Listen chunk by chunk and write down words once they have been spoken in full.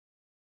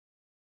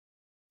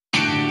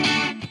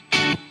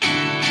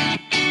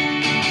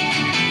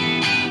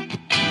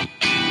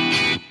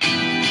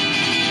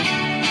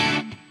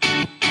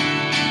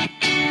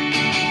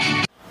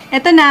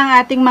Ito na ang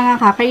ating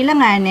mga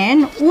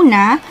kakailanganin.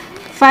 Una,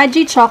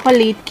 Fudgee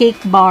chocolate cake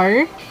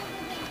bar,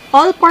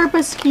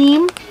 all-purpose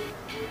cream,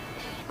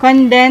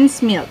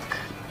 condensed milk.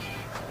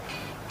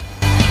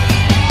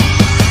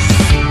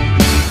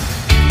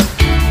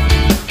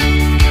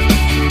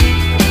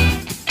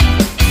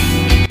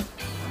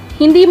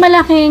 Hindi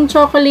malaking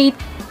chocolate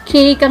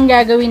cake ang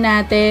gagawin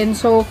natin.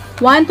 So,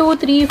 1,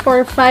 2, 3,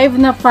 4, 5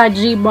 na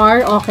Fudgee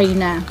bar, okay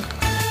na.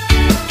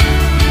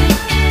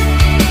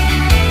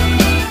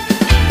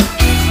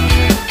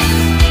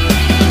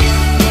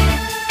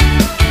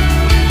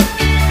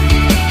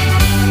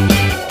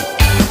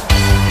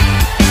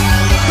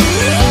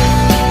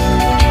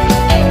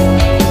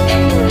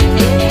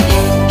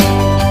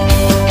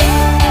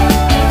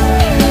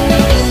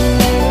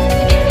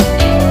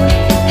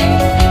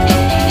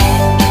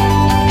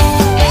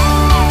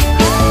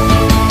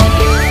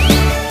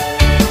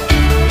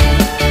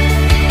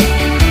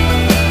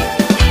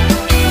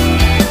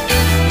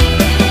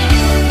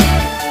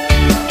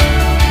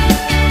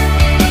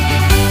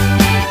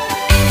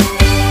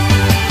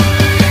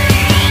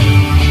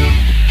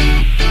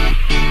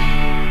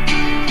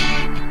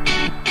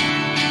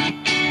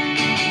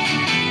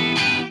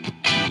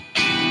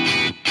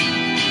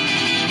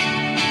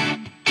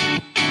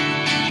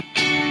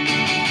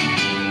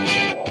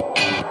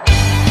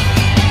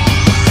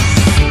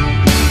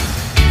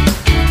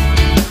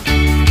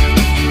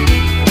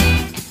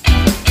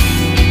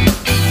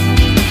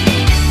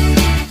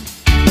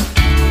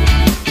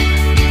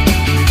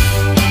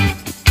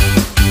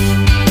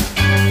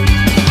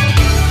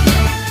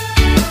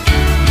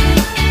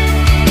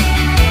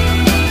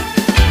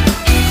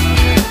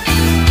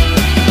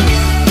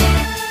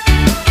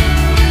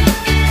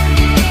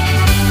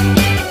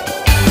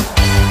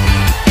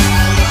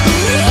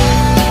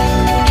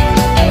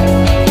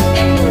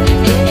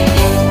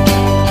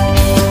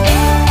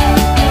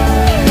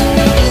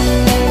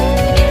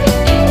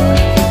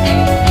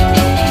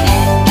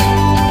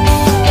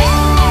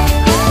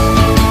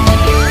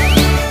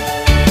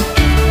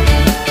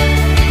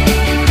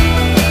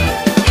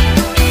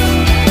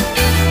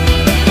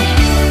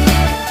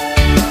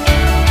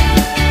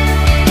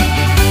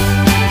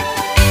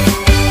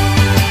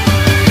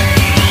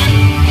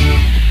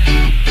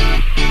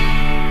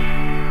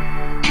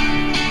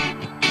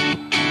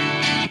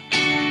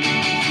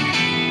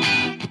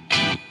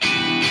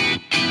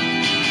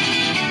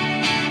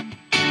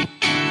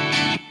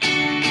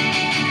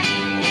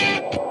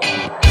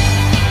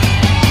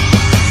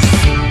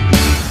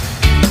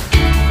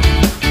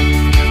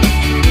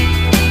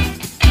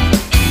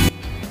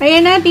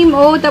 Ayan na, Team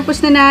O.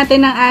 Tapos na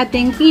natin ang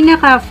ating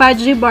pinaka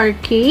Fudgee Bar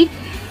cake.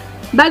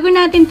 Bago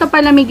natin to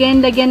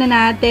palamigin, lagyan na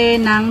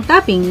natin ng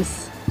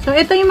toppings. So,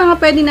 ito yung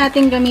mga pwede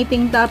natin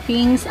gamiting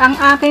toppings. Ang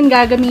akin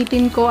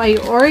gagamitin ko ay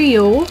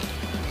Oreo.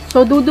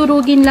 So,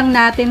 dudurugin lang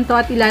natin to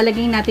at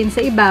ilalagay natin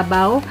sa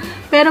ibabaw.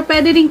 Pero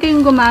pwede rin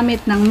kayong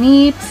gumamit ng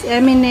nips,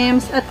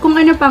 M&M's, at kung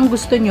ano pang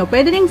gusto nyo.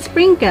 Pwede rin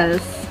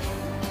sprinkles.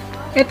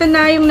 Ito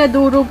na yung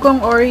nadurog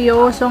kong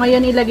Oreo. So,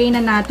 ngayon ilagay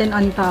na natin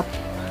on top.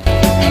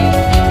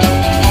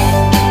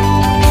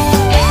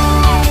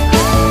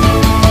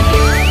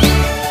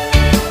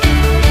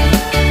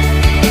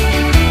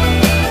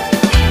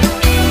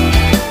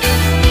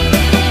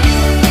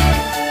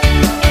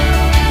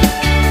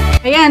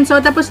 Ayan, so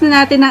tapos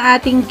na natin ang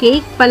ating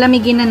cake.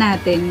 Palamigin na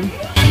natin.